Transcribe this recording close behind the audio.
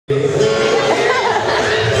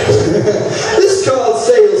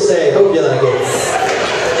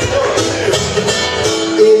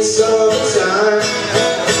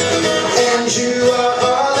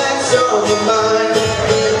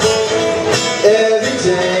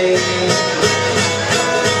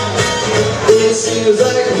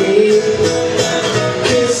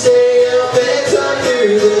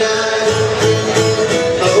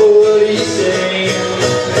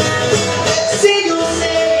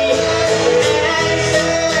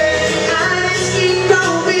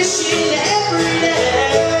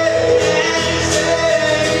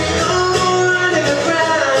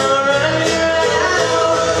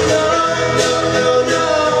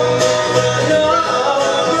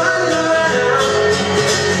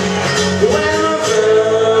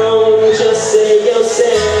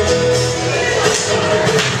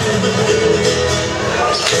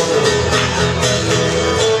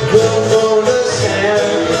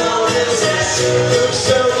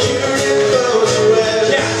So cute and close to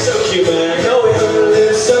it. Yeah, so cute, man. I know it. Her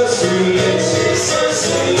lips so sweet, so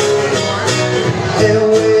sweet.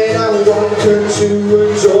 And when I want her to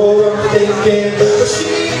adore, I'm thinking, but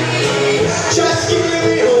she just give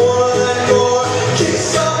me one more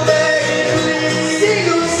kiss on me, please.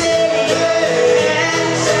 Single say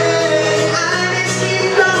yes, I just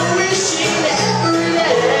keep on wishing every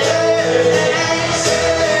day.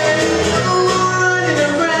 Running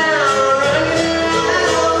around,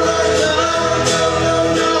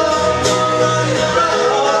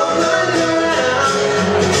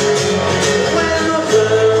 when I'm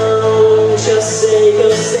around, just say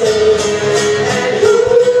your say. And who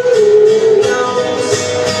knows,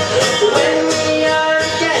 when we are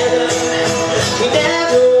together, we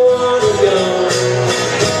never wanna go.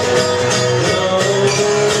 No.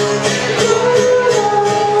 Who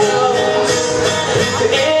knows, for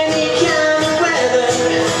any kind of weather,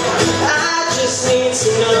 I just need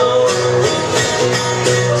to know.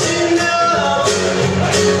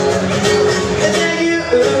 That you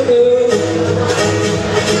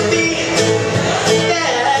be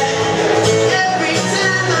there every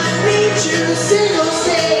time I need you. Single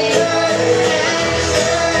say yes,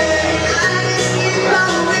 I just keep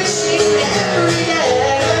on wishing every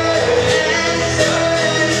day.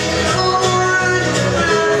 Oh, running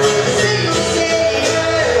around. Single say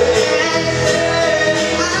yes,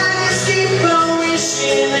 I just keep on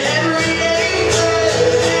wishing every day.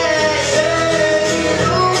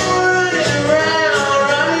 Oh, running around,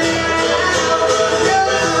 running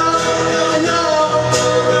around. No,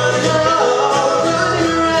 running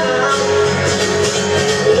around.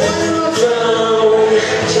 When I'm around,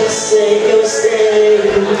 just say you'll stay.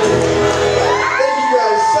 Thank you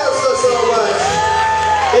guys so much.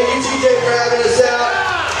 Thank you, TJ, for having us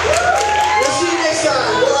out. We'll see you next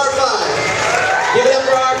time. We're R5. Give it up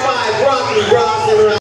for R5. Rock me, Ross, and